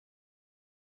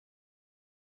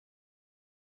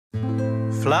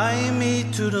Fly me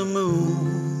to the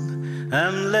moon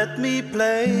and let me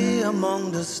play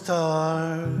among the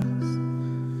stars.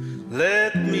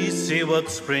 Let me see what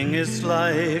spring is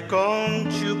like on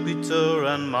Jupiter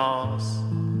and Mars.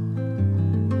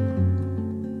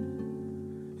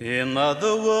 In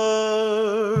other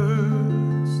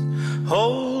words,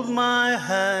 hold my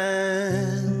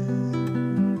hand.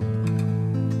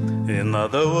 In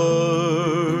other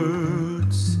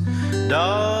words,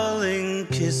 darling,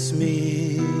 kiss me.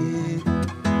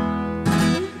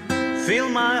 Fill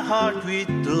my heart with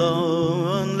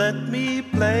love and let me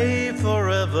play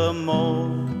forevermore.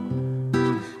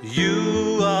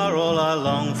 You are all I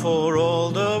long for, all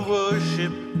the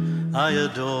worship I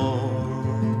adore.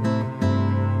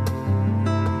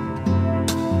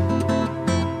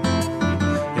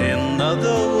 In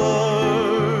other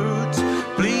words,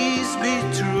 please be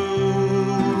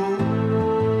true.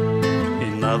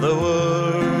 In other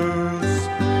words,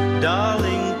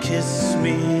 darling, kiss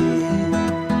me.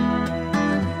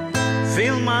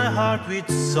 Fill my heart with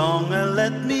song and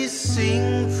let me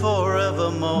sing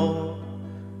forevermore.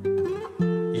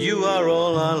 You are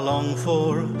all I long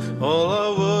for, all I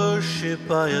worship,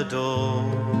 I adore.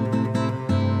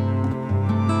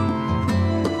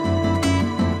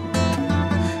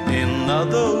 In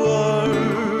other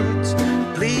words,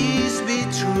 please be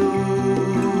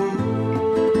true.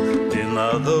 In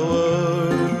other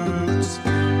words,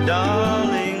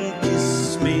 darling,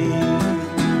 kiss me.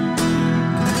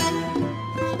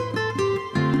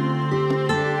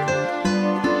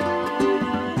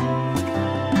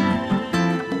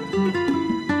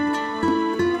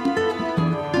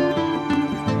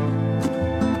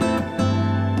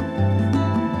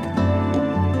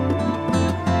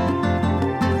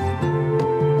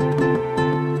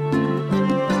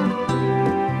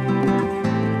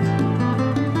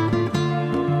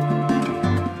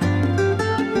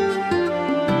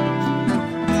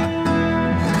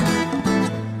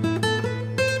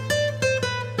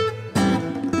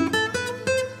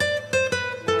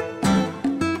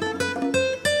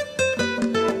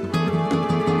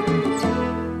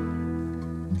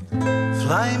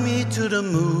 Fly me to the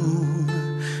moon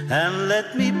and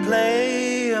let me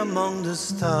play among the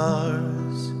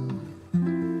stars.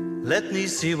 Let me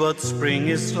see what spring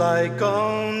is like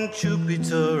on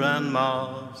Jupiter and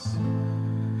Mars.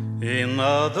 In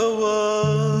other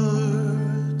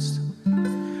words,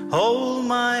 hold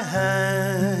my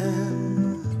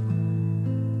hand.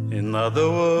 In other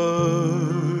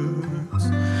words,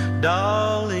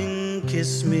 darling,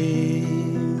 kiss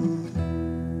me.